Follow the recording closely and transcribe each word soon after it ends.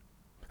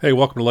Hey,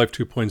 welcome to Life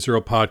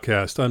 2.0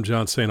 podcast. I'm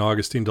John St.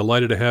 Augustine.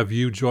 Delighted to have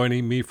you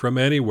joining me from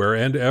anywhere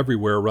and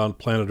everywhere around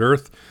planet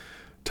Earth.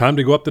 Time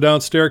to go up the down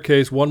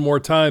staircase one more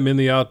time in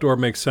the outdoor,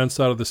 make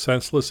sense out of the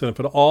senseless, and if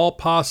at all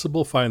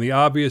possible, find the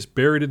obvious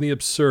buried in the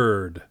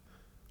absurd.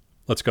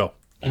 Let's go.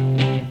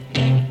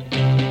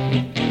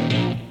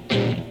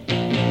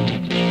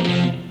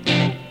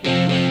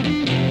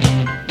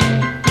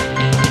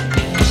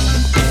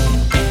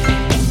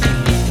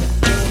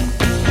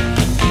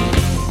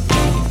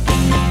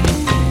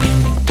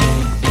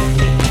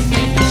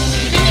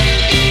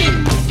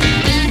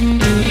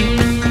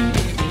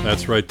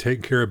 That's right,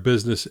 taking care of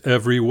business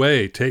every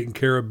way. Taking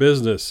care of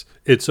business.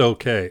 It's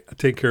okay. I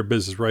take care of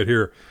business right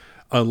here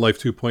on Life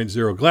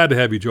 2.0. Glad to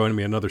have you joining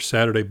me another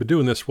Saturday. Been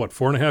doing this,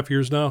 4.5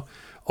 years now?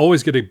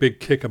 Always get a big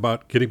kick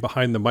about getting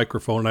behind the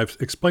microphone. And I've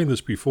explained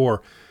this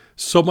before.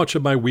 So much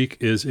of my week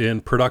is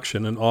in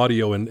production and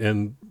audio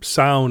and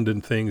sound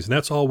and things, and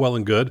that's all well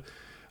and good.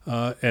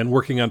 And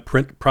working on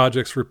print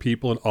projects for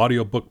people and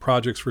audiobook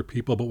projects for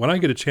people. But when I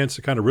get a chance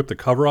to kind of rip the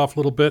cover off a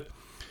little bit,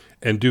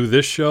 and do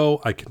this show,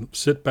 I can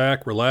sit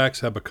back, relax,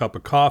 have a cup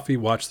of coffee,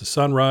 watch the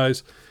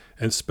sunrise,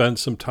 and spend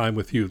some time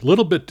with you. A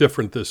little bit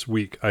different this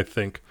week, I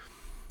think.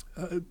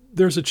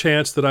 There's a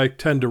chance that I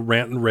tend to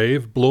rant and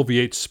rave,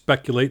 bloviate,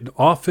 speculate, and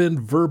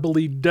often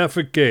verbally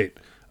defecate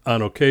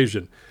on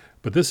occasion.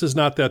 But this is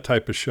not that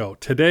type of show.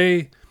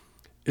 Today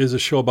is a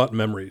show about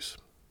memories.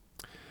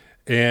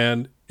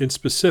 And in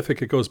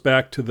specific, it goes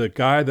back to the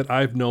guy that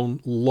I've known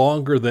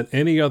longer than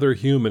any other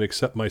human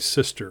except my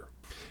sister.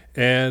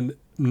 And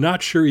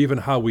not sure even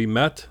how we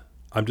met.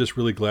 I'm just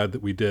really glad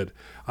that we did.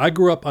 I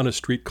grew up on a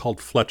street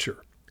called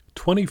Fletcher,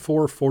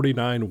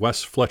 2449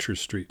 West Fletcher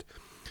Street.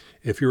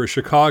 If you're a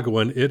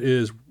Chicagoan, it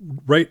is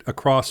right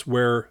across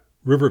where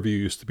Riverview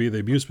used to be, the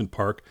amusement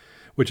park,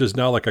 which is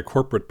now like a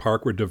corporate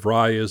park where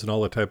DeVry is and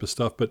all that type of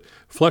stuff. But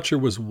Fletcher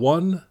was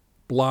one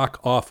block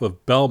off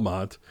of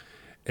Belmont,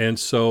 and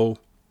so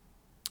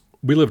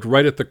we lived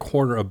right at the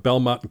corner of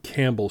Belmont and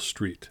Campbell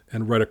Street,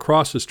 and right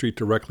across the street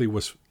directly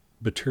was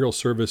Material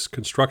Service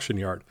Construction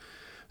Yard.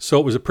 So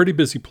it was a pretty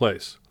busy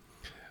place.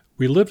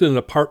 We lived in an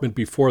apartment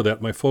before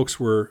that. My folks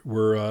were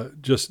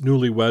just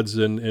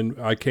newlyweds, and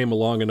I came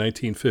along in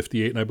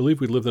 1958, and I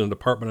believe we lived in an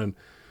apartment on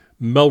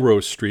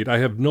Melrose Street. I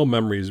have no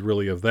memories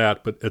really of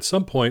that, but at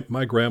some point,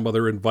 my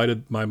grandmother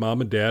invited my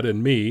mom and dad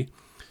and me,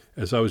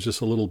 as I was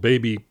just a little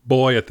baby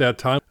boy at that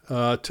time,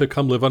 to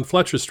come live on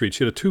Fletcher Street.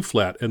 She had a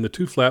two-flat, and the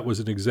two-flat was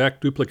an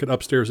exact duplicate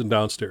upstairs and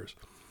downstairs.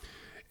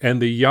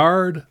 And the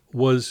yard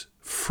was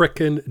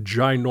frickin'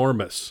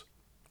 ginormous.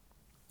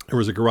 There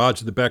was a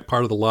garage at the back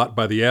part of the lot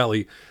by the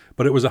alley,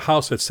 but it was a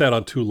house that sat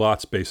on two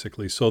lots,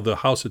 basically. So the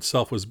house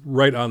itself was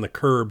right on the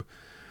curb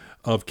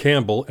of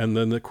Campbell, and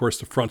then, of course,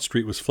 the front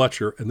street was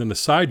Fletcher, and then the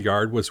side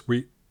yard was,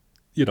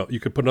 you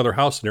could put another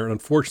house in there, and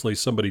unfortunately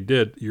somebody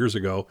did years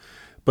ago,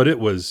 but it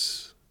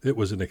was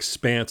an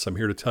expanse, I'm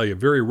here to tell you.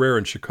 Very rare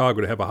in Chicago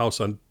to have a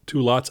house on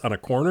two lots on a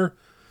corner.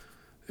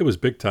 It was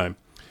big time.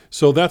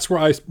 So that's where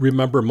I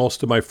remember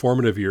most of my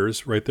formative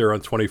years, right there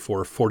on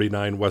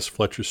 2449 West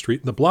Fletcher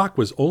Street. And the block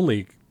was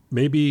only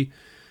maybe,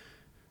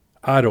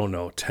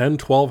 10,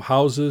 12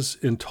 houses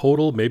in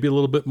total, maybe a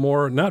little bit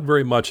more, not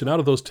very much. And out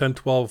of those 10,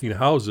 12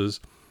 houses,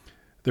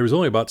 there was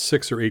only about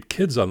 6 or 8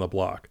 kids on the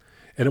block.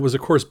 And it was,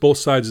 of course, both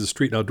sides of the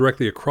street. Now,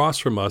 directly across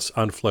from us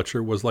on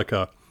Fletcher was like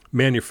a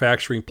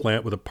manufacturing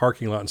plant with a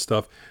parking lot and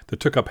stuff that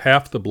took up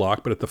half the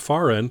block. But at the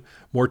far end,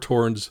 more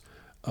towards,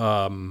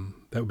 that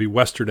would be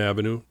Western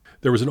Avenue,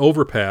 there was an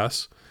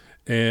overpass,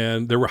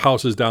 and there were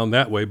houses down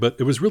that way. But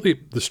it was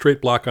really the straight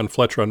block on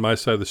Fletcher on my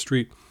side of the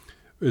street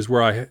is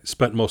where I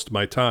spent most of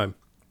my time.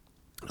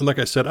 And like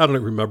I said, I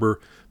don't remember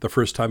the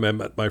first time I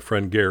met my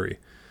friend Garry.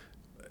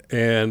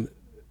 And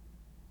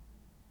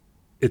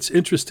it's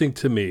interesting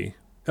to me,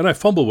 and I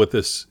fumble with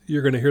this.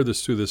 You're going to hear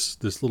this through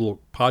this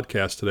little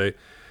podcast today,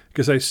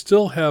 because I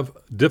still have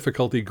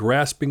difficulty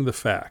grasping the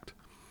fact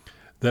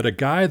that a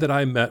guy that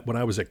I met when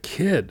I was a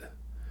kid,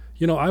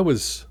 I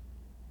was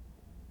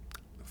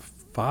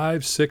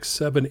 5, 6,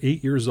 7,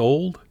 8 years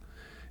old.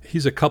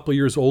 He's a couple of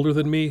years older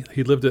than me.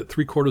 He lived at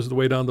 3/4 of the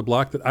way down the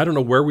block. That I don't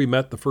know where we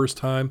met the first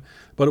time,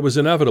 but it was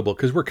inevitable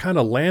because we're kind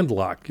of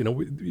landlocked.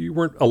 You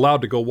weren't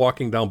allowed to go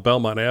walking down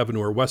Belmont Avenue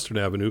or Western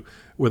Avenue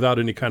without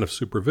any kind of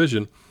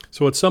supervision.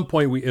 So at some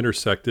point we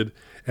intersected,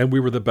 and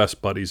we were the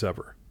best buddies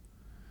ever.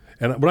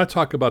 And when I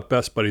talk about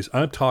best buddies,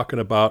 I'm talking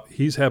about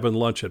he's having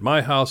lunch at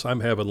my house,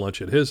 I'm having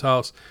lunch at his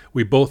house.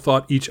 We both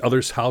thought each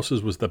other's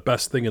houses was the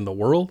best thing in the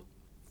world.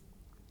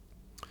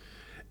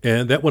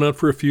 And that went on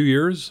for a few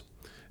years,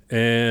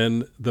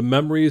 and the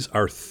memories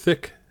are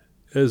thick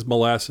as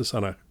molasses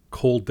on a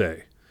cold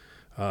day.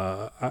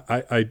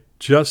 I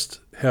just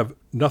have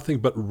nothing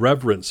but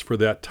reverence for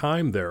that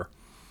time there.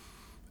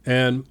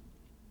 And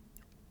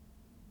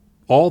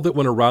all that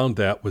went around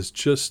that was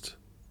just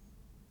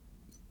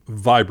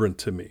vibrant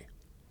to me.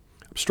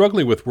 I'm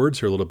struggling with words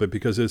here a little bit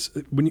because it's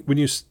when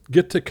you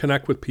get to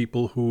connect with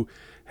people who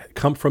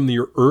come from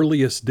your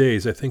earliest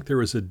days, I think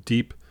there is a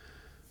deep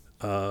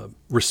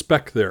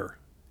respect there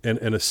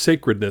and a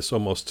sacredness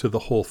almost to the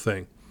whole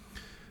thing.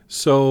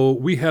 So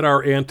we had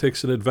our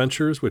antics and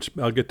adventures, which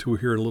I'll get to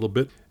here in a little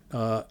bit.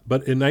 But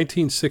in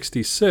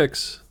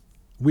 1966,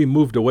 we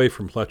moved away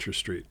from Fletcher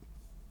Street.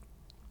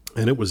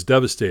 And it was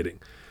devastating.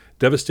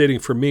 Devastating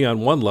for me on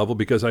one level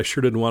because I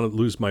sure didn't want to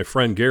lose my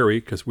friend Gary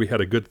because we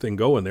had a good thing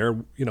going there.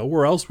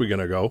 Where else were we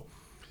going to go?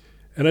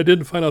 And I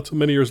didn't find out till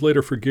many years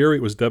later for Gary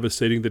it was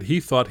devastating that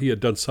he thought he had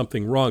done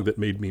something wrong that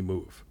made me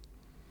move.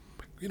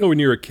 When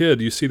you're a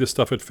kid, you see this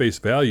stuff at face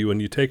value and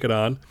you take it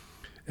on,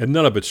 and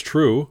none of it's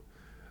true,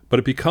 but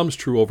it becomes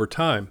true over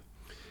time.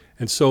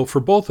 And so for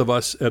both of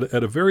us, at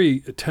a very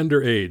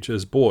tender age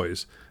as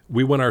boys,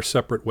 we went our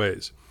separate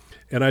ways.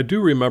 And I do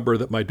remember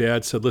that my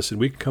dad said, listen,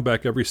 we can come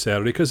back every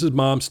Saturday because his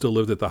mom still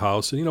lived at the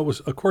house. And,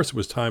 of course, it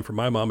was time for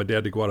my mom and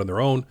dad to go out on their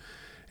own.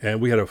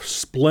 And we had a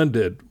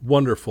splendid,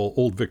 wonderful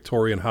old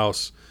Victorian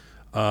house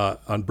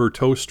on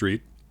Berteau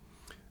Street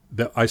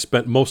that I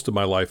spent most of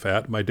my life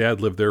at. My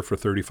dad lived there for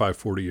 35,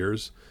 40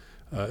 years.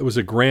 It was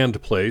a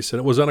grand place, and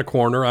it was on a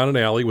corner, on an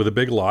alley with a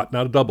big lot,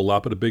 not a double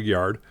lot, but a big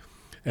yard.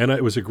 And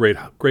it was a great,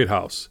 great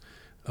house.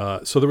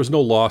 So there was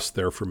no loss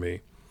there for me.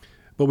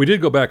 But we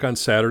did go back on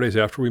Saturdays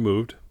after we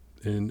moved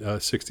in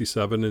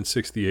 67 and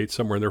 68,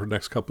 somewhere in there for the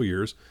next couple of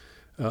years.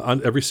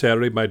 On every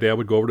Saturday, my dad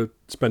would go over to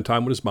spend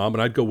time with his mom,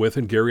 and I'd go with,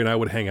 and Gary and I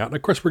would hang out. And,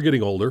 of course, we're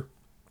getting older.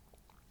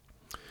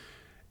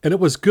 And it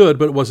was good,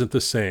 but it wasn't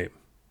the same.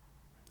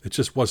 It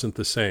just wasn't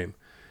the same.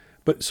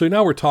 But so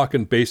now we're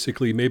talking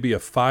basically maybe a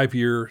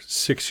 5-year,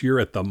 6-year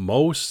at the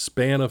most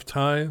span of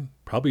time,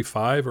 probably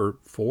 5 or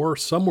 4,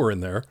 somewhere in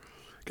there.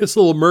 It gets a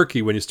little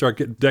murky when you start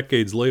getting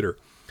decades later.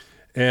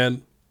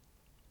 And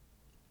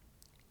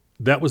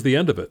that was the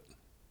end of it.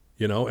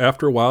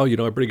 After a while,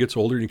 everybody gets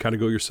older and you kind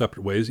of go your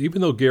separate ways.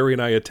 Even though Gary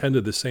and I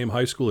attended the same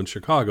high school in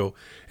Chicago,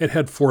 it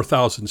had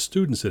 4,000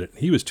 students in it.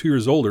 He was 2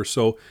 years older,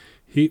 so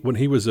when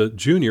he was a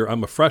junior,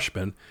 I'm a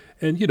freshman.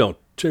 And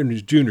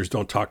juniors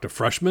don't talk to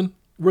freshmen.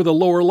 We're the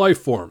lower life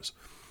forms.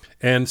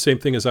 And same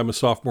thing as I'm a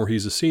sophomore,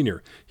 he's a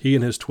senior. He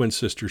and his twin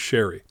sister,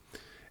 Sherry.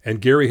 And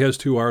Gary has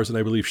 2 R's, and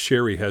I believe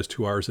Sherry has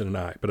 2 R's and an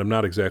I, but I'm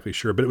not exactly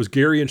sure. But it was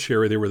Gary and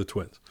Sherry, they were the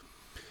twins.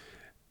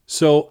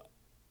 So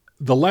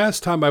the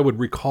last time I would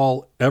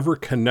recall ever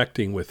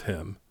connecting with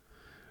him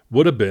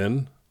would have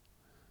been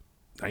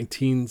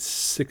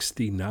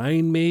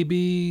 1969,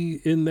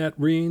 maybe, in that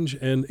range.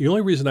 And the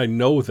only reason I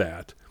know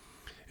that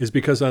is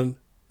because on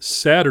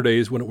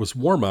Saturdays when it was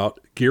warm out,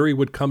 Gary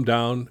would come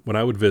down when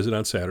I would visit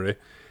on Saturday,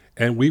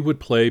 and we would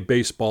play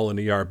baseball in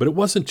the yard. But it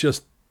wasn't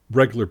just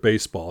regular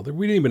baseball.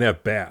 We didn't even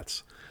have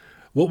bats.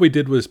 What we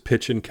did was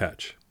pitch and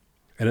catch.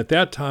 And at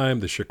that time,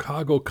 the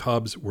Chicago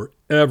Cubs were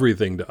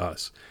everything to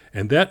us.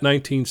 And that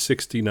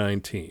 1969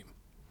 team,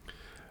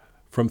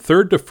 from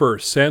third to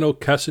first, Sano,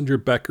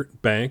 Kessinger, Becker,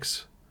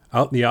 Banks,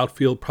 out in the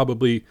outfield,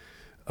 probably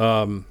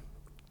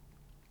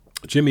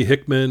Jimmy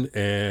Hickman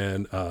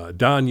and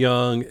Don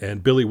Young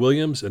and Billy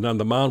Williams. And on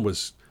the mound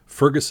was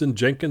Ferguson,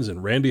 Jenkins,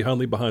 and Randy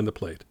Hundley behind the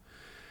plate.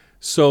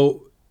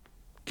 So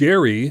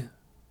Gary,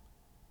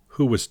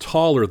 who was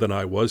taller than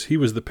I was, he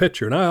was the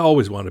pitcher, and I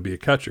always wanted to be a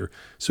catcher.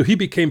 So he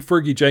became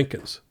Fergie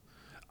Jenkins.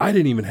 I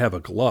didn't even have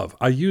a glove.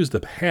 I used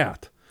a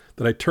hat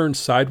that I turned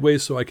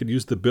sideways so I could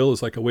use the bill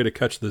as like a way to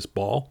catch this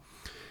ball.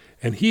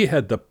 And he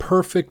had the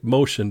perfect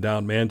motion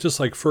down, man, just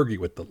like Fergie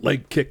with the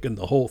leg kick and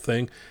the whole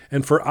thing.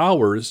 And for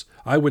hours,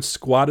 I would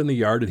squat in the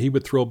yard, and he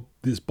would throw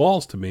these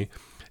balls to me.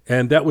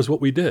 And that was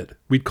what we did.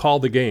 We'd call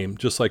the game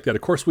just like that.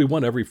 Of course, we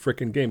won every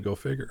freaking game, go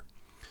figure.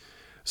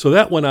 So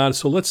that went on.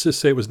 So let's just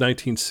say it was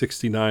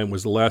 1969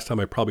 was the last time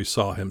I probably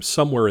saw him,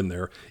 somewhere in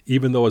there,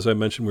 even though, as I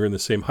mentioned, we were in the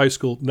same high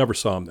school, never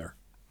saw him there.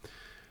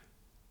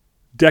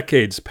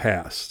 Decades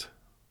passed.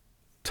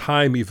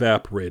 Time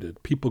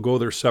evaporated. People go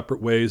their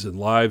separate ways, and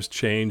lives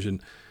change,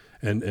 and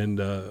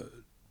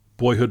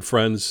boyhood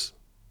friends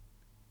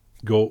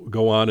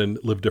go on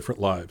and live different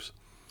lives.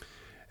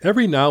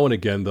 Every now and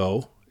again,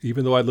 though,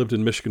 even though I lived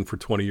in Michigan for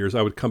 20 years,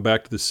 I would come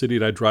back to the city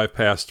and I'd drive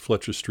past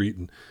Fletcher Street,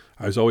 and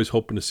I was always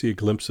hoping to see a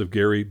glimpse of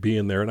Gary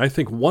being there. And I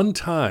think one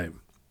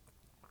time,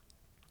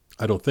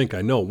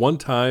 one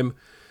time,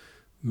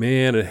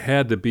 man, it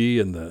had to be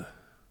in the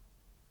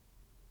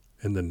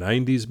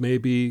 90s,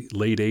 maybe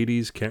late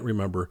 80s, can't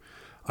remember.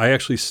 I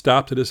actually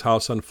stopped at his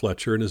house on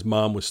Fletcher, and his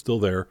mom was still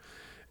there,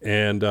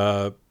 and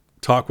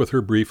talked with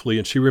her briefly.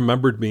 And she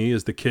remembered me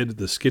as the kid,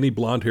 the skinny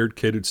blonde-haired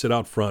kid who'd sit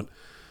out front,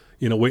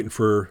 waiting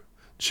for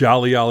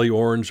Jolly Ollie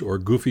Orange or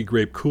Goofy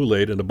Grape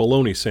Kool-Aid and a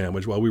bologna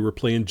sandwich while we were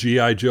playing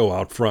G.I. Joe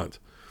out front.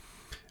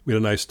 We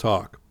had a nice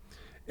talk.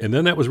 And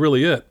then that was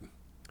really it.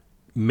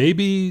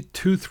 Maybe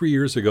 2-3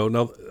 years ago,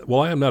 now,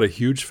 while I am not a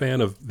huge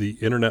fan of the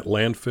internet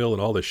landfill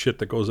and all the shit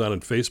that goes on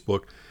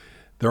Facebook,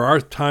 there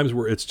are times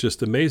where it's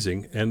just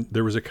amazing. And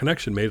there was a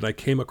connection made, and I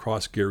came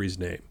across Gary's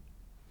name.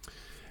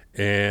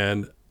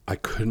 And I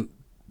couldn't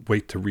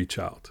wait to reach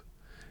out.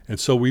 And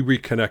so we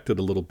reconnected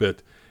a little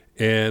bit.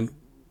 And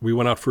we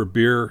went out for a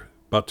beer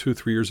about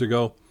 2-3 years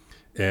ago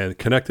and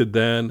connected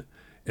then.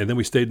 And then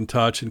we stayed in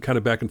touch and kind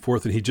of back and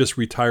forth. And he just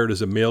retired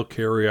as a mail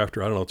carrier after,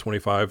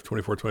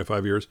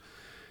 25 years.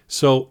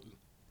 So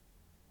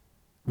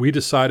we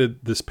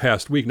decided this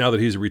past week, now that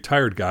he's a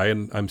retired guy,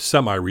 and I'm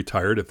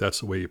semi-retired, if that's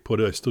the way you put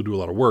it, I still do a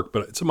lot of work,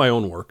 but it's my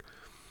own work,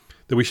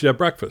 that we should have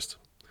breakfast.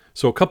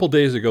 So a couple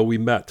days ago, we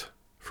met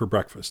for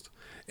breakfast.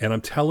 And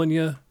I'm telling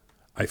you,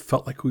 I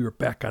felt like we were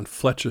back on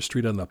Fletcher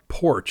Street on the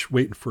porch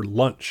waiting for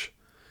lunch,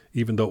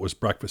 even though it was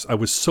breakfast. I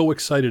was so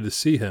excited to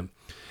see him.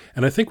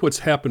 And I think what's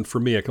happened for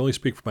me, I can only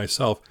speak for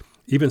myself,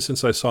 even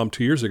since I saw him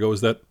 2 years ago,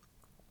 is that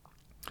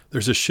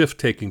there's a shift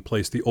taking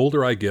place. The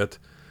older I get,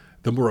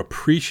 the more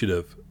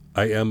appreciative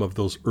I am of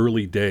those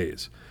early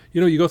days.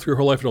 You know, you go through your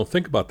whole life and don't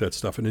think about that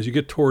stuff. And as you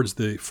get towards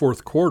the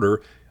fourth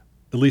quarter,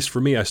 at least for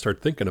me, I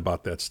start thinking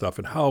about that stuff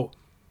and how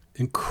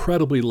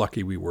incredibly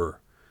lucky we were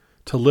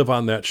to live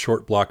on that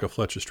short block of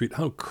Fletcher Street,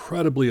 how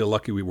incredibly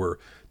lucky we were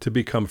to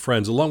become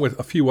friends, along with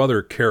a few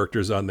other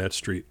characters on that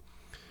street.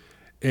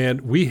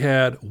 And we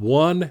had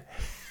one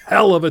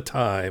hell of a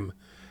time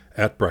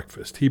at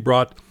breakfast. He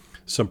brought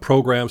some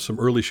programs, some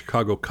early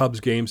Chicago Cubs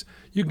games.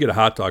 You can get a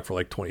hot dog for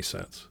like 20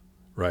 cents,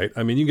 right?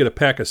 I mean, you can get a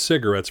pack of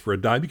cigarettes for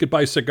a dime. You could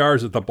buy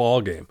cigars at the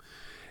ball game.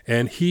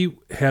 And he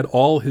had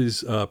all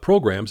his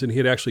programs, and he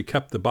had actually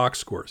kept the box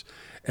scores.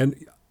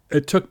 And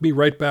it took me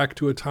right back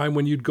to a time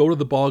when you'd go to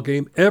the ball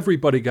game,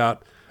 everybody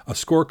got a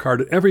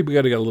scorecard,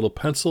 everybody got a little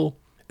pencil,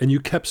 and you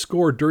kept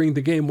score during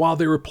the game while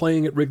they were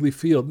playing at Wrigley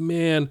Field.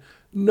 Man,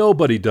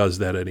 nobody does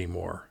that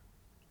anymore.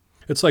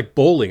 It's like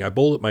bowling. I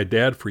bowled with my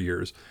dad for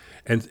years,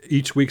 and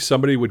each week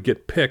somebody would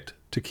get picked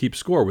to keep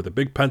score with a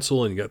big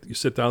pencil, and you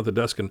sit down at the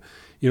desk, and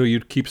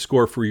you'd keep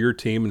score for your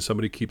team, and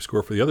somebody keep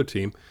score for the other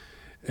team,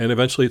 and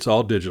eventually it's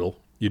all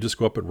digital. You just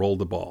go up and roll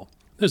the ball.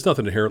 There's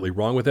nothing inherently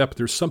wrong with that, but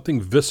there's something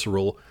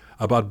visceral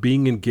about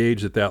being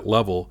engaged at that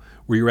level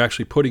where you're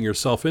actually putting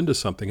yourself into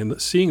something.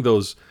 And seeing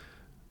those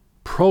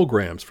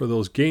programs for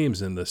those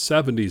games in the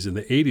 70s and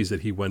the 80s that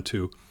he went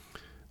to,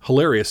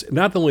 hilarious.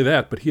 Not only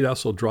that, but he'd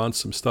also drawn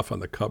some stuff on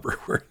the cover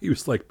where he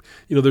was like,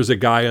 there's a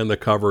guy on the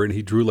cover and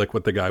he drew like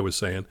what the guy was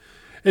saying.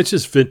 It's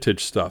just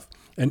vintage stuff.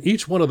 And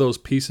each one of those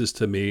pieces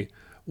to me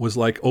was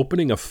like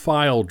opening a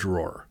file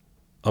drawer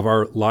of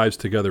our lives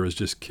together as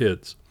just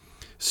kids.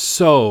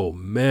 So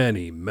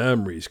many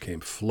memories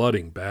came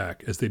flooding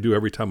back, as they do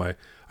every time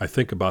I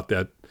think about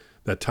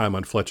that time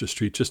on Fletcher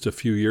Street, just a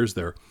few years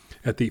there.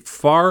 At the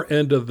far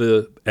end of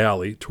the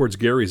alley, towards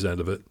Gary's end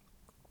of it,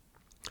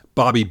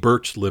 Bobby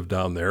Birch lived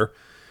down there.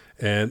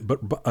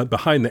 But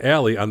behind the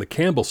alley, on the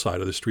Campbell side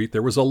of the street,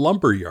 there was a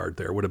lumberyard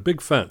there with a big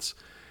fence.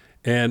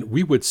 And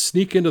we would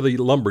sneak into the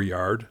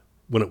lumberyard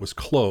when it was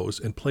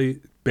closed and play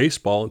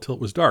baseball until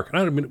it was dark.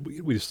 And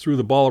we just threw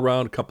the ball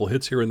around, a couple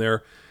hits here and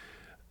there.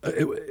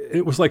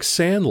 It was like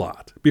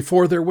Sandlot,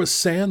 before there was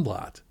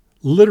Sandlot.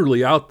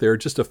 Literally out there,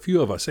 just a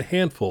few of us, a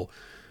handful,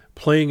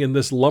 playing in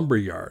this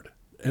lumberyard.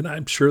 And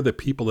I'm sure the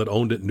people that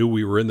owned it knew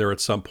we were in there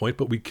at some point,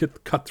 but we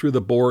could cut through the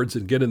boards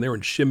and get in there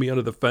and shimmy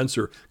under the fence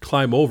or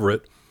climb over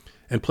it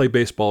and play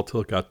baseball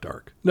till it got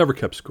dark. Never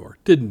kept score.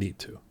 Didn't need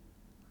to.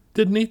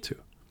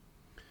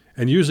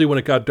 And usually when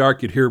it got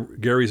dark, you'd hear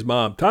Gary's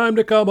mom, "Time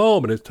to come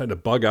home." And it's time to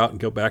bug out and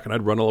go back, and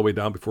I'd run all the way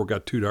down before it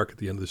got too dark at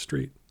the end of the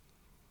street.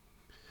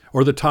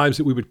 Or the times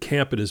that we would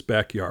camp in his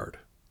backyard.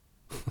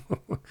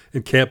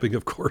 And camping,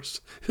 of course,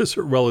 is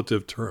a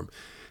relative term.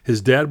 His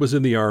dad was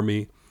in the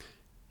Army.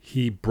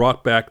 He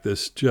brought back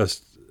this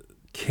just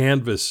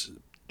canvas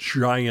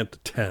giant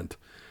tent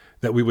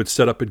that we would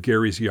set up at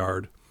Gary's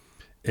yard.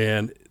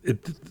 And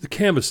the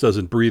canvas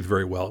doesn't breathe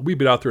very well. We'd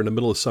be out there in the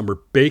middle of summer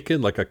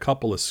baking like a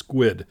couple of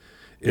squid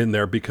in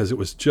there because it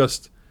was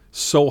just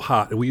so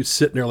hot. And we would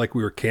sit in there like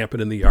we were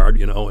camping in the yard,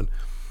 and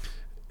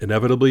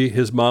inevitably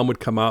his mom would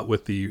come out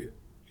with the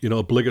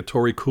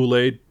obligatory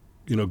Kool-Aid.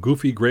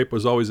 Goofy grape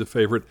was always a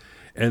favorite.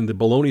 And the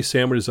bologna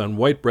sandwiches on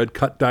white bread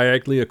cut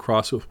diagonally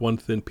across with one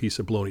thin piece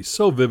of bologna.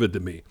 So vivid to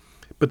me.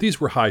 But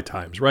these were high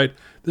times, right?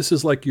 This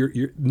is like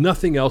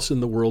nothing else in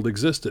the world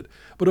existed.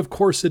 But of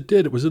course it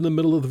did. It was in the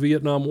middle of the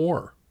Vietnam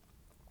War.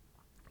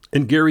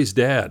 And Gary's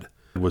dad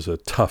was a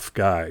tough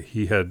guy.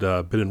 He had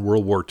been in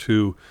World War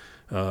II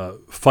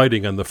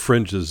fighting on the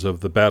fringes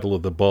of the Battle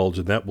of the Bulge,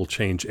 and that will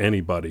change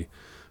anybody,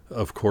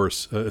 of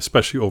course,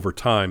 especially over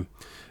time.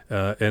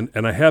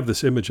 And I have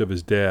this image of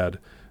his dad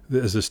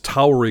as this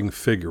towering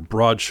figure,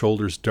 broad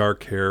shoulders,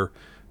 dark hair,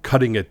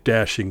 cutting a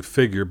dashing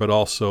figure, but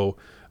also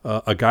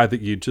a guy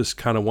that you just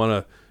kind of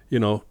want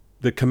to,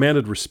 that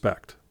commanded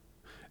respect.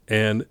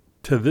 And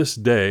to this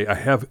day, I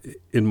have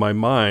in my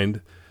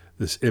mind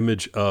this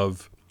image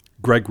of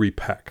Gregory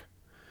Peck.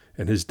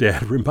 And his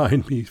dad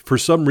reminded me, for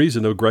some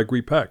reason, of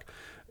Gregory Peck.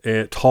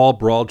 A tall,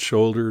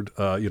 broad-shouldered,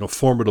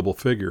 formidable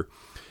figure.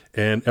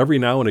 And every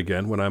now and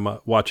again, when I'm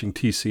watching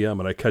TCM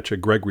and I catch a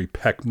Gregory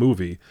Peck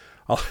movie,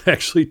 I'll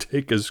actually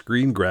take a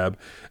screen grab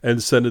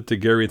and send it to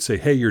Gary and say,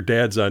 "Hey, your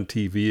dad's on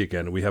TV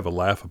again." And we have a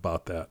laugh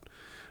about that.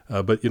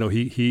 But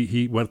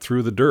he went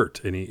through the dirt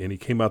and he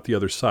came out the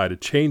other side.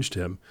 It changed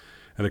him.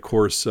 And of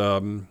course,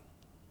 and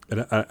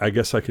I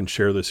guess I can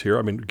share this here.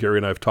 I mean, Gary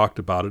and I have talked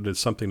about it. It's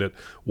something that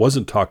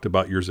wasn't talked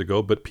about years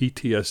ago, but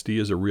PTSD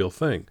is a real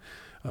thing.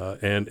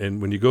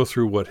 And when you go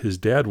through what his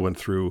dad went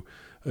through,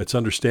 it's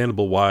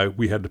understandable why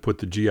we had to put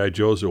the G.I.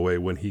 Joes away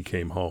when he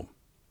came home.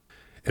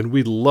 And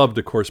we loved,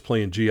 of course,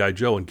 playing G.I.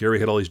 Joe. And Gary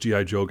had all these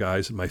G.I. Joe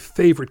guys. And my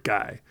favorite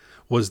guy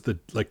was the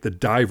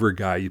diver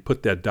guy. You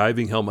put that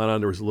diving helmet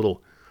on. There was a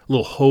little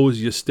hose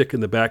you stick in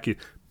the back. You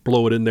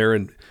blow it in there.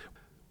 And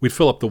we'd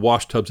fill up the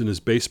wash tubs in his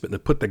basement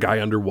and put the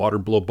guy underwater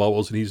and blow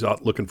bubbles. And he's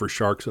out looking for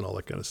sharks and all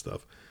that kind of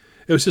stuff.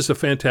 It was just a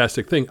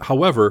fantastic thing.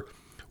 However,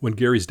 when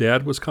Gary's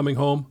dad was coming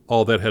home,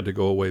 all that had to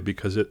go away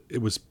because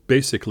it was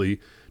basically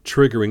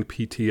triggering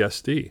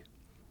PTSD.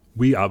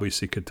 We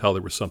obviously could tell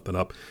there was something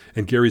up.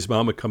 And Gary's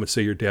mom would come and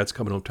say, your dad's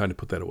coming home, time to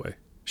put that away.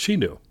 She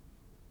knew.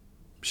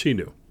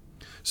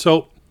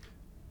 So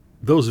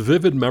those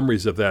vivid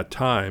memories of that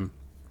time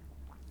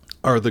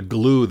are the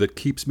glue that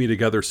keeps me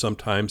together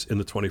sometimes in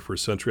the 21st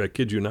century. I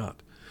kid you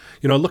not.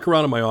 I look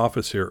around in my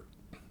office here,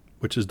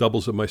 which is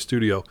doubles of my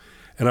studio,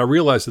 and I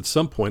realized at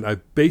some point I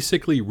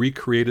basically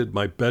recreated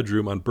my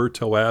bedroom on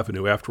Bertow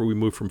Avenue after we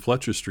moved from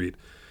Fletcher Street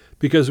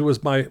because it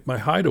was my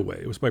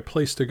hideaway. It was my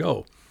place to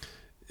go.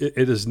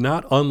 It is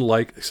not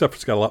unlike, except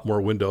it's got a lot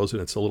more windows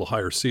and it's a little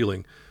higher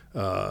ceiling,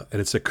 and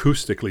it's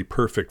acoustically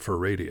perfect for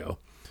radio.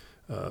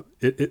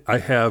 I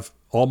have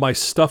all my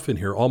stuff in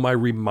here, all my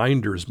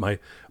reminders, my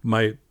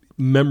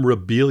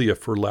memorabilia,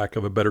 for lack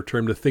of a better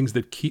term, the things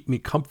that keep me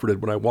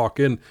comforted when I walk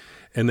in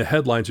and the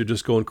headlines are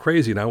just going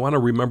crazy. And I want to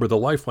remember the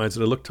lifelines.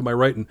 And I look to my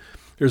right and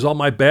there's all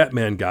my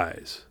Batman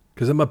guys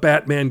because I'm a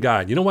Batman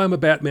guy. You know why I'm a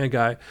Batman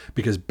guy?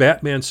 Because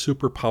Batman's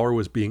superpower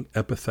was being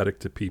empathetic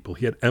to people.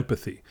 He had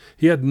empathy.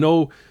 He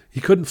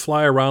couldn't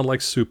fly around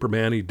like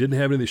Superman. He didn't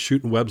have any of the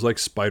shooting webs like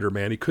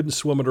Spider-Man. He couldn't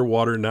swim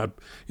underwater and not,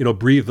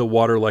 breathe the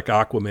water like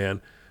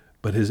Aquaman.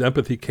 But his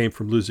empathy came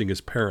from losing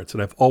his parents,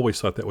 and I've always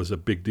thought that was a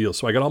big deal.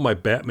 So I got all my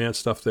Batman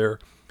stuff there.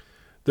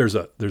 There's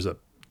a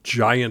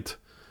giant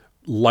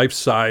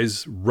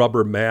life-size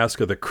rubber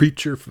mask of the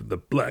creature from the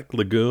Black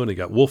Lagoon. You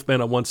got Wolfman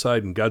on one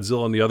side and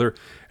Godzilla on the other.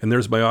 And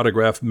there's my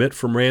autographed mitt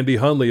from Randy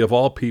Hundley, of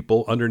all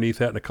people, underneath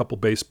that, and a couple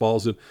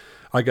baseballs. And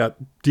I got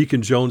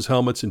Deacon Jones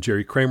helmets and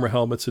Jerry Kramer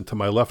helmets. And to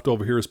my left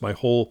over here is my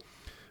whole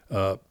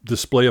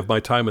display of my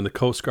time in the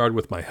Coast Guard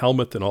with my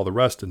helmet and all the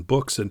rest and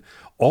books. And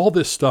all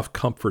this stuff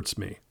comforts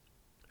me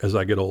as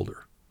I get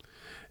older.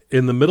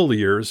 In the middle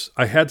years,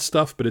 I had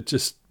stuff, but it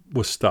just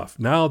was stuff.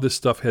 Now this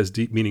stuff has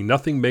deep meaning.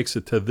 Nothing makes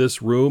it to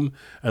this room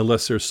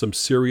unless there's some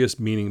serious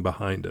meaning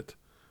behind it.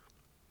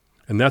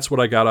 And that's what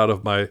I got out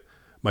of my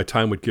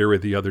time with Gary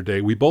the other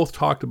day. We both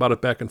talked about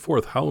it back and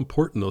forth, how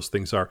important those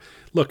things are.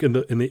 Look, in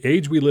the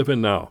age we live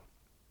in now,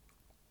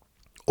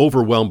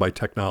 overwhelmed by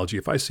technology.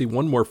 If I see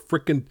one more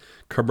freaking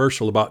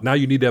commercial about now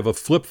you need to have a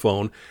flip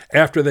phone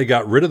after they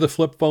got rid of the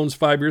flip phones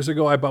 5 years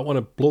ago, I about want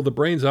to blow the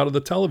brains out of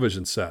the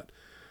television set.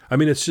 I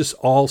mean, it's just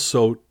all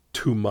so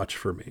too much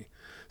for me.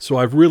 So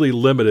I've really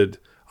limited,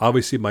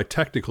 obviously, my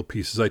technical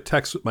pieces. I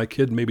text with my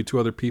kid and maybe two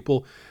other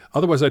people.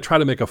 Otherwise, I try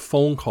to make a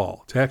phone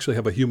call to actually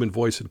have a human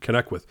voice and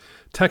connect with.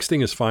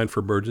 Texting is fine for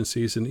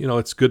emergencies, and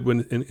it's good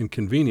when in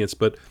convenience,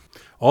 but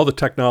all the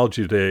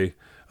technology today,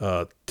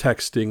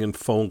 texting and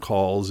phone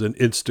calls and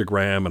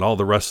Instagram and all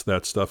the rest of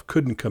that stuff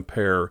couldn't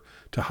compare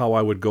to how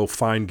I would go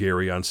find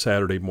Gary on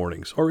Saturday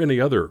mornings or any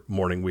other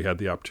morning we had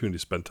the opportunity to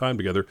spend time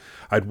together.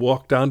 I'd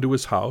walk down to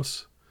his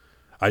house.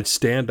 I'd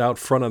stand out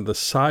front on the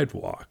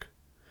sidewalk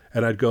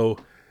and I'd go,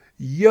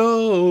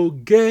 "Yo,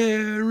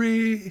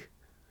 Gary."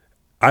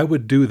 I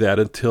would do that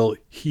until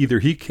either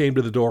he came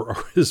to the door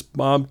or his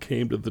mom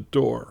came to the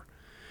door.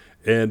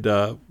 And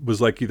was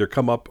like, either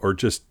come up or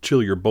just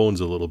chill your bones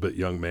a little bit,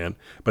 young man.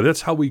 But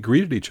that's how we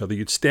greeted each other.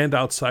 You'd stand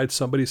outside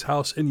somebody's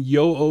house and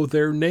yo-oh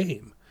their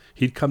name.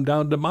 He'd come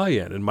down to my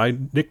end. And my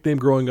nickname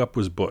growing up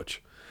was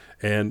Butch.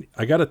 And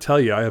I got to tell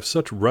you, I have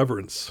such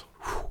reverence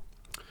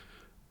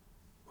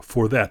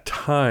for that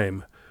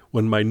time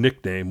when my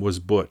nickname was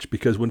Butch.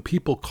 Because when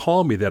people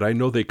call me that, I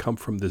know they come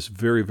from this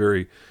very,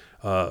 very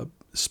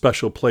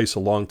special place a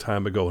long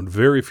time ago. And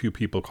very few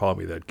people call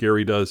me that.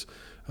 Gary does.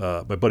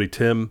 My buddy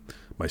Tim,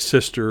 my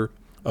sister,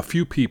 a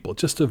few people,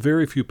 just a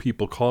very few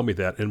people call me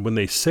that. And when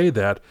they say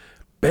that,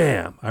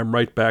 bam, I'm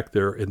right back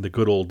there in the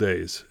good old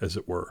days, as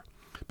it were.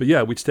 But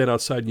yeah, we'd stand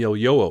outside and yell,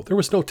 "Yo-oh." There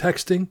was no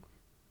texting.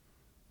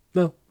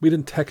 No, we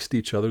didn't text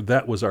each other.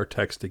 That was our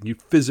texting. You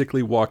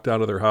physically walked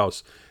out of their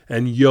house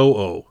and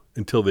yo-oh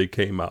until they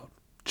came out.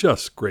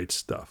 Just great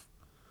stuff.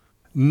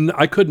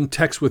 I couldn't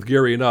text with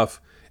Gary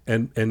enough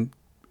and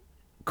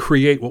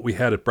create what we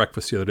had at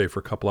breakfast the other day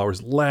for a couple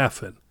hours,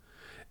 laughing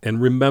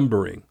and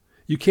remembering.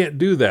 You can't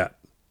do that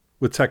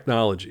with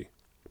technology,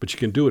 but you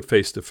can do it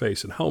face to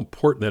face. And how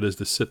important that is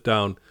to sit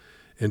down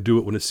and do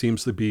it when it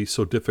seems to be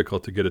so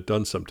difficult to get it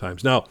done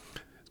sometimes. Now,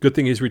 good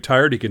thing he's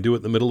retired. He can do it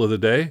in the middle of the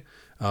day.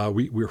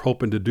 We're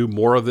hoping to do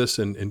more of this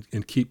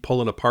and keep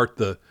pulling apart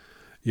the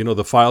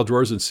file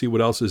drawers and see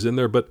what else is in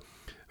there. But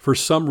for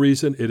some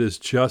reason, it is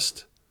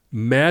just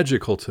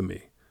magical to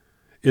me.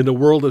 In the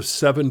world of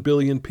 7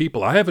 billion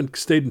people, I haven't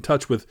stayed in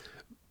touch with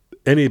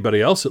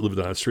anybody else that lived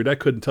on the street. I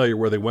couldn't tell you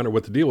where they went or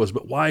what the deal was,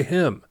 but why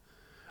him?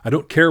 I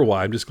don't care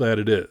why. I'm just glad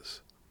it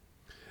is.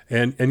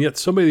 And yet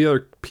so many of the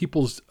other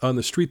people on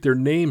the street, their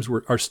names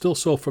are still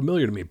so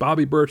familiar to me.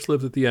 Bobby Birch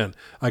lived at the end.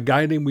 A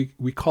guy named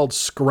we called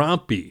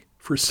Scrompy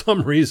for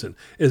some reason.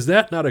 Is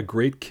that not a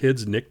great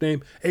kid's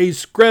nickname? Hey,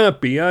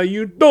 Scrappy, how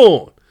you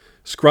doing?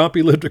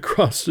 Scrappy lived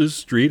across the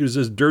street. He was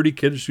this dirty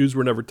kid. His shoes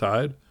were never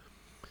tied.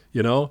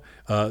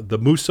 The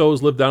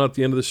Mussos lived down at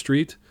the end of the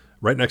street,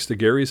 right next to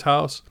Gary's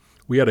house.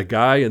 We had a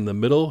guy in the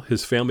middle.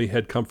 His family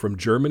had come from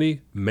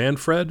Germany,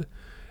 Manfred.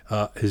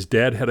 His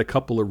dad had a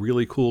couple of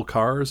really cool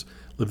cars,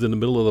 lived in the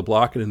middle of the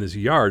block, and in his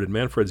yard, in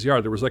Manfred's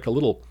yard, there was like a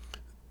little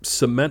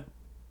cement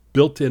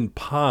built-in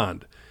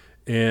pond.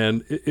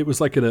 And it was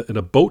like in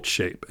a boat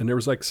shape. And there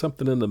was like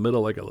something in the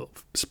middle, like a little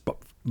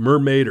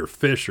mermaid or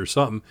fish or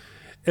something.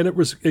 And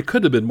it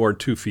could have been more than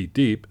 2 feet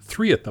deep,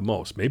 3 at the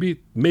most,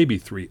 maybe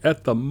 3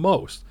 at the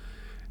most.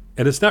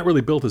 And it's not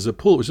really built as a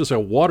pool. It was just a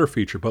water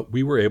feature, but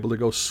we were able to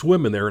go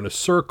swim in there in a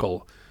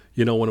circle,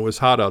 when it was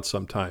hot out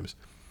sometimes.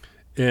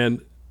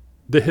 And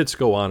the hits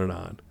go on and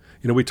on.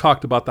 We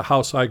talked about the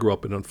house I grew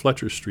up in on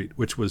Fletcher Street,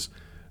 which was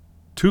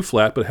 2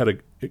 flat, but had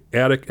an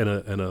attic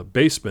and a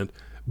basement,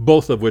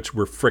 both of which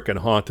were frickin'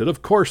 haunted.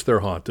 Of course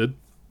they're haunted.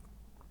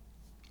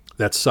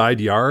 That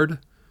side yard,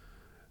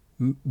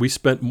 we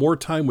spent more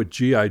time with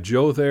G.I.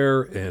 Joe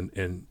there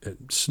and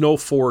snow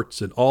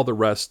forts and all the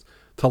rest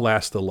to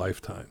last a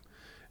lifetime.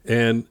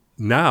 And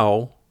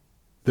now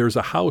there's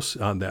a house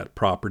on that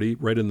property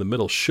right in the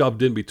middle,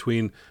 shoved in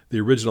between the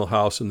original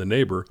house and the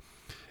neighbor.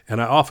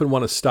 And I often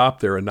want to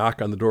stop there and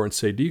knock on the door and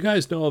say, do you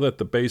guys know that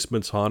the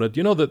basement's haunted? Do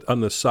you know that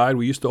on the side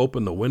we used to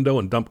open the window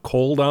and dump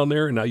coal down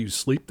there and now you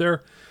sleep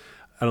there?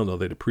 I don't know,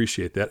 they'd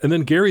appreciate that. And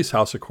then Gary's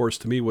house, of course,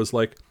 to me was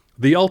like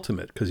the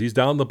ultimate because he's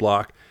down the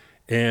block.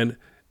 And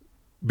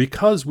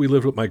because we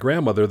lived with my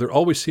grandmother, there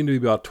always seemed to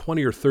be about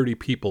 20 or 30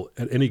 people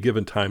at any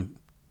given time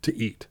to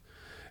eat.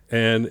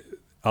 And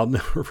I'll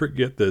never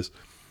forget this.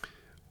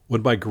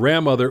 When my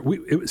grandmother,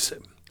 it was,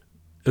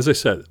 as I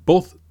said,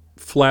 both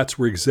flats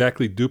were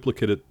exactly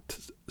duplicated,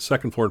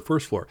 second floor and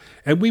first floor.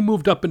 And we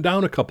moved up and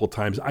down a couple of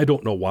times. I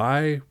don't know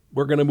why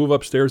we're going to move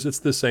upstairs. It's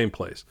the same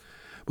place.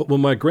 But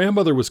when my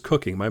grandmother was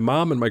cooking, my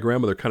mom and my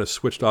grandmother kind of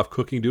switched off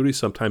cooking duty.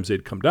 Sometimes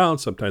they'd come down,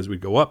 sometimes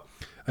we'd go up.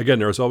 Again,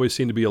 there was always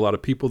seemed to be a lot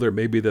of people there.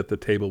 Maybe that the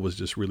table was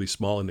just really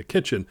small in the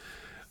kitchen.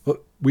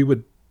 But we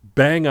would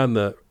bang on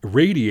the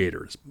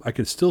radiators. I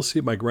can still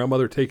see my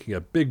grandmother taking a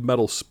big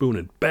metal spoon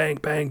and bang,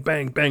 bang,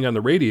 bang, bang on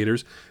the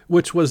radiators,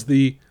 which was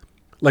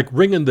like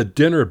ringing the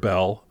dinner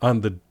bell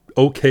on the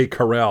OK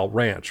Corral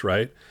Ranch,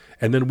 right?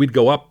 And then we'd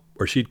go up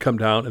or she'd come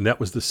down and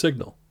that was the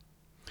signal.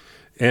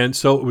 And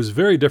so it was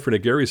very different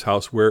at Gary's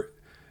house where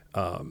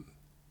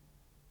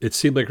it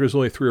seemed like there was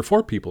only 3 or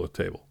 4 people at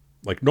the table,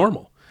 like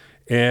normal.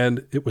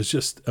 And it was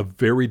just a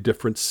very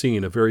different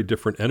scene, a very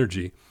different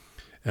energy.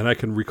 And I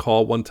can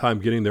recall one time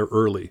getting there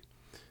early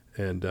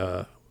and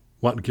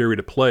wanting Gary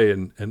to play.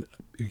 And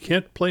you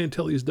can't play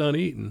until he's done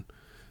eating.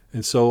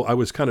 And so I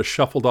was kind of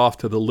shuffled off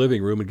to the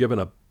living room and given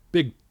a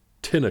big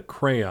tin of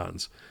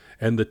crayons.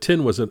 And the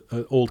tin was an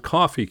old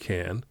coffee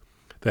can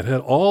that had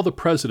all the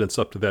presidents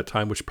up to that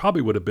time, which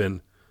probably would have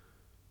been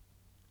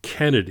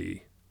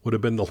Kennedy, would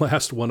have been the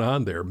last one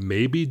on there.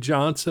 Maybe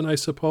Johnson, I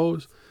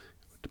suppose,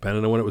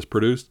 depending on when it was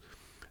produced.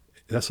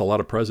 That's a lot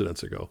of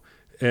presidents ago.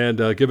 And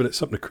giving it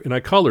something and I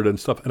colored it and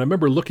stuff. And I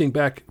remember looking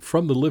back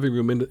from the living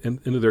room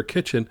into their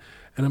kitchen,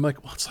 and I'm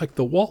like, well, it's like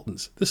the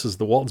Waltons. This is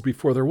the Waltons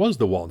before there was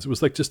the Waltons. It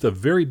was like just a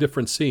very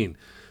different scene.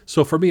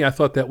 So for me, I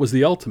thought that was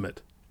the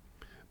ultimate.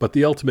 But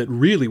the ultimate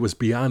really was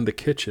beyond the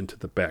kitchen to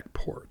the back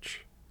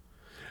porch.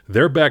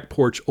 Their back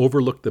porch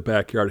overlooked the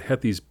backyard, had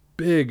these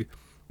big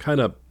kind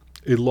of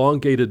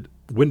elongated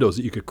windows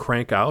that you could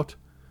crank out.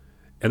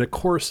 And of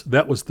course,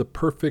 that was the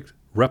perfect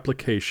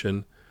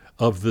replication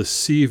of the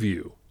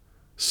Seaview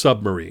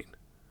submarine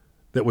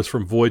that was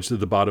from Voyage to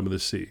the Bottom of the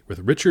Sea with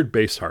Richard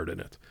Basehart in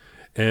it.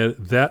 And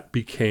that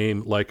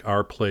became like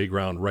our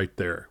playground right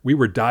there. We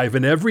were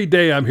diving every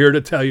day, I'm here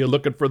to tell you,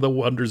 looking for the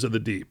wonders of the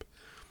deep.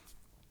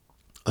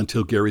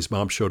 Until Gary's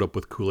mom showed up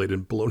with Kool-Aid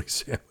and bologna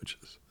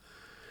sandwiches.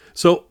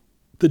 So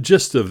the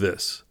gist of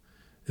this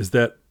is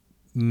that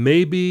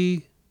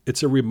maybe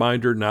it's a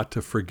reminder not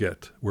to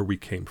forget where we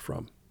came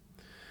from.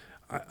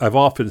 I've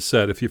often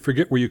said, if you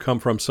forget where you come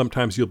from,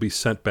 sometimes you'll be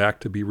sent back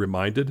to be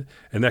reminded,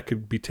 and that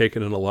could be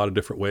taken in a lot of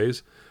different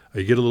ways.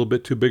 You get a little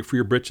bit too big for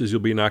your britches,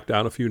 you'll be knocked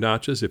down a few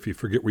notches. If you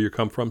forget where you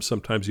come from,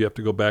 sometimes you have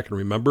to go back and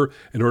remember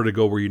in order to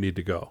go where you need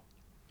to go.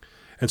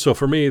 And so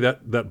for me,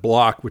 that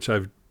block, which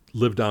I've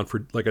lived on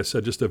for, like I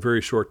said, just a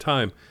very short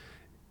time,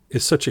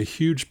 is such a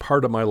huge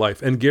part of my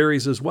life, and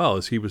Gary's as well,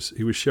 as he was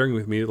sharing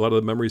with me a lot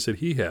of the memories that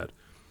he had.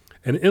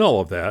 And in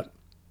all of that,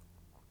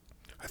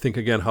 I think,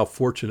 again, how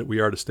fortunate we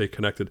are to stay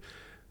connected.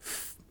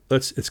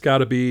 It's got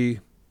to be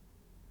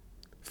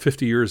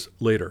 50 years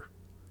later,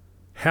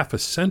 half a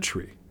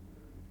century,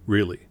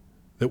 really,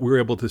 that we were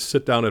able to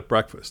sit down at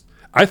breakfast.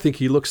 I think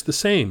he looks the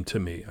same to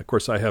me. Of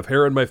course, I have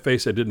hair in my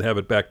face. I didn't have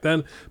it back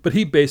then, but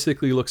he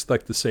basically looks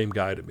like the same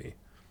guy to me.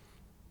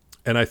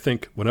 And I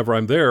think whenever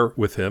I'm there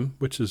with him,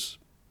 which is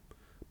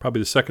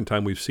probably the second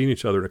time we've seen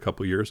each other in a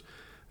couple of years,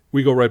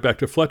 we go right back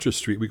to Fletcher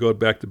Street. We go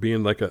back to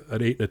being like an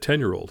 8 and a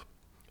 10-year-old.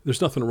 There's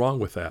nothing wrong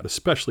with that,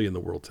 especially in the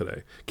world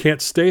today.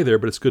 Can't stay there,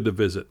 but it's good to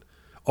visit.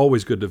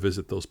 Always good to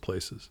visit those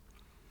places.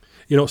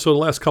 So the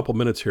last couple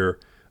minutes here,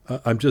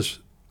 I'm just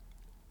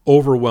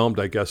overwhelmed,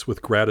 I guess,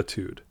 with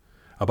gratitude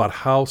about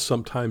how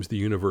sometimes the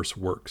universe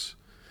works.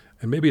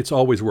 And maybe it's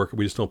always working,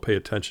 we just don't pay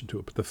attention to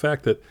it. But the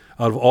fact that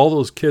out of all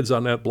those kids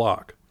on that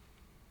block,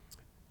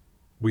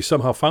 we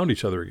somehow found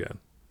each other again.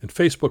 And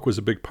Facebook was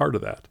a big part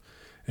of that.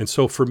 And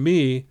so for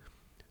me,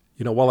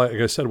 like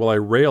I said, while I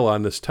rail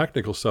on this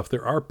technical stuff,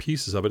 there are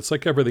pieces of it. It's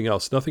like everything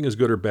else. Nothing is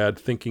good or bad.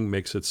 Thinking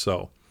makes it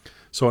so.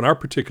 So in our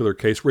particular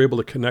case, we're able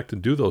to connect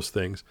and do those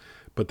things.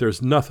 But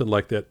there's nothing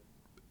like that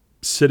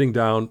sitting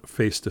down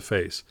face to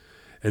face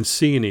and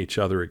seeing each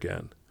other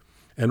again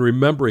and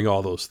remembering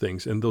all those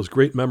things and those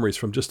great memories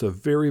from just a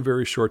very,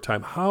 very short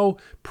time. How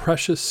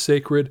precious,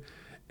 sacred,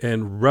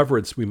 and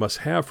reverence we must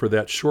have for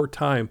that short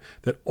time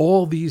that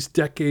all these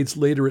decades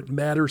later it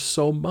matters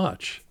so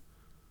much.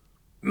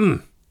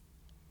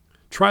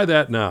 Try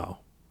that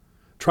now.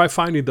 Try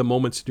finding the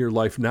moments in your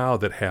life now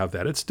that have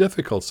that. It's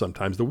difficult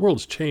sometimes. The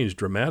world's changed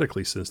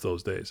dramatically since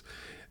those days.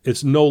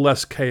 It's no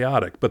less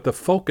chaotic, but the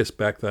focus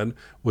back then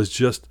was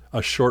just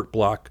a short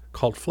block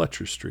called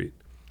Fletcher Street.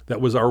 That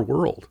was our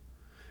world.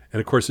 And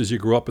of course, as you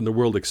grow up and the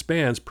world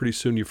expands, pretty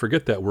soon you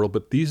forget that world.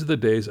 But these are the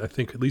days, I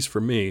think, at least for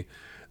me,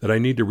 that I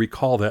need to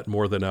recall that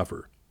more than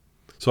ever.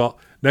 So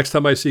next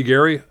time I see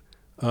Garry,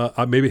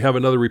 I'll maybe have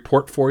another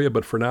report for you.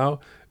 But for now,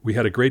 we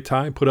had a great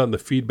time, put on the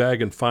feed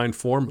bag in fine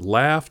form,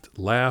 laughed,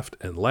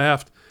 and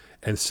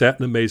sat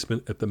in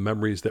amazement at the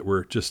memories that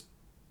were just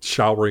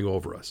showering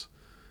over us.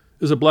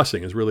 It was a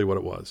blessing, is really what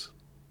it was.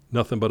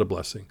 Nothing but a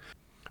blessing.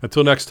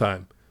 Until next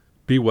time,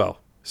 be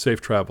well.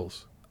 Safe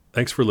travels.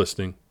 Thanks for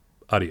listening.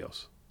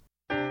 Adios.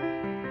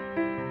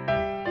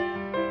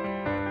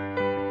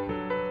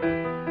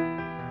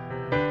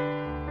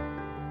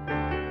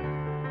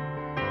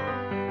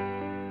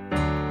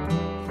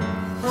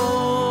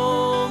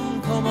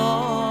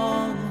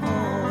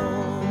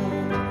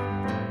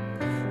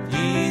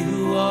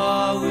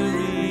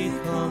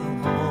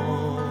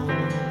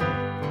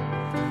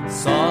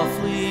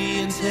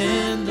 Softly and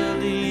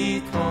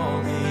tenderly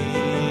calling,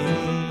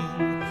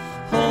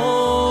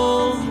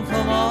 home,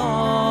 come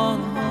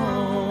on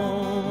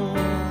home.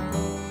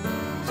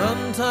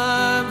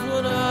 Sometimes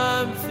when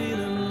I'm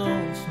feeling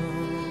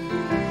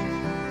lonesome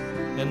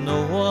and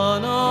no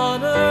one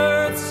on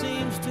earth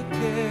seems to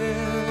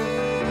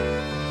care,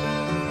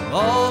 I'm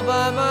all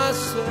by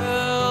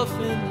myself in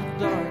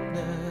the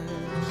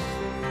darkness,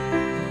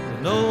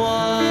 with no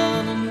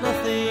one and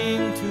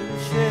nothing to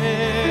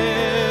share.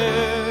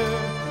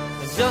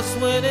 Just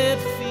when it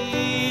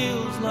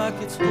feels like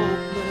it's hopeless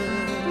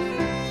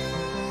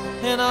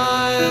and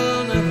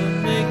I'll never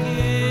make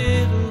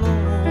it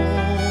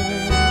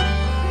alone,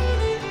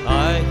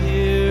 I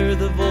hear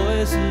the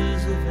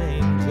voices of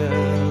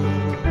angels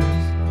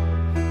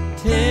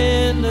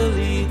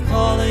tenderly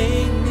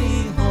calling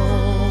me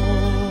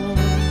home.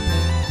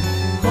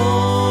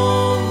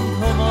 Home,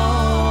 come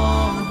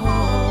on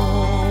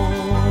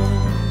home.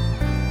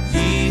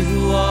 Ye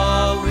who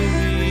are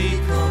weary,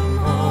 come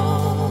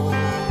home.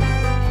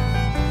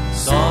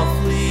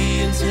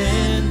 Softly and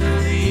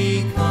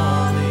tenderly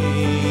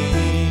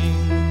calling,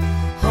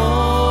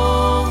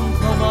 home,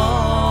 come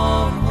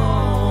on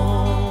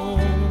home.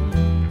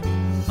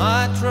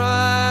 I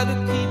try to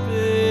keep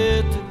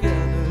it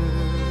together,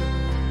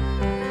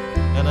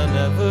 and I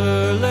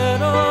never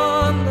let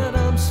on that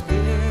I'm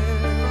scared.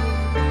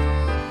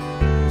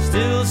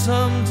 Still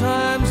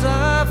sometimes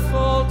I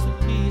fall to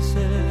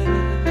pieces,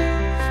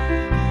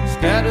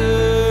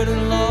 scattered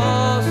and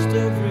lost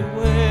everywhere.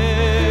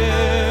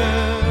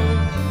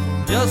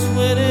 Just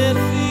when it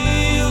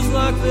feels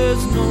like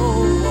there's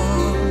no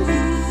one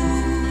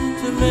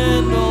to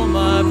mend all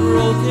my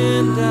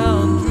broken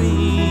down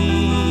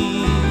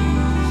dreams,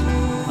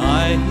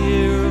 I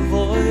hear a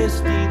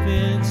voice deep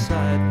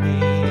inside me,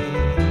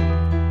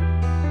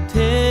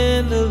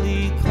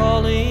 tenderly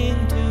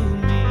calling to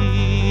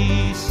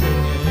me,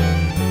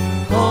 singing,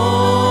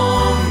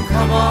 home,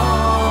 come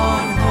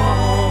on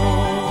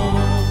home.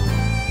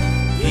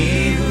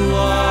 Ye who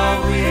are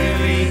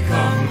weary,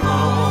 come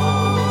home.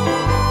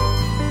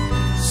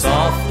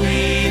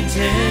 Softly and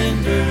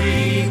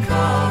tenderly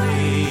calling,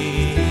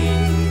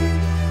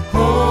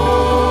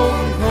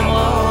 home, come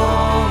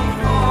on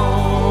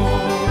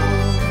home.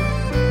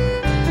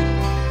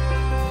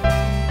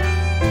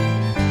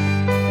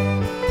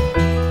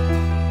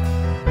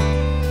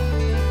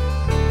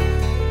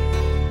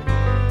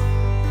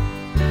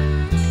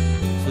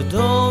 So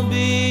don't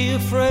be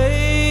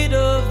afraid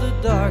of the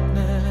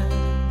darkness,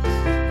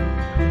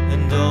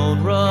 and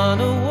don't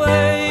run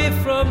away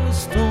from the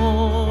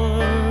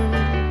storm.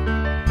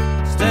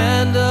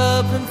 Stand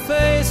up and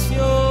face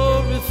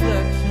your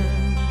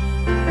reflection,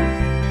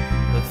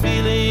 the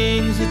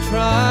feelings you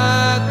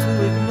tried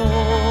to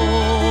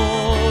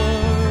ignore.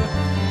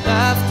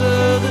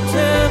 After the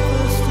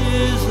tempest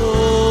is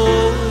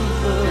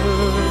over,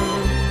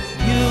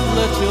 you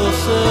let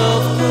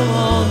yourself come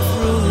on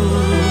through.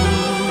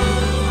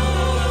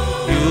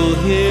 You'll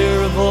hear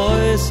a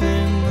voice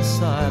in the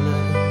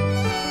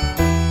silence,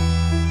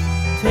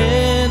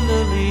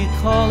 tenderly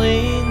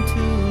calling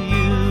to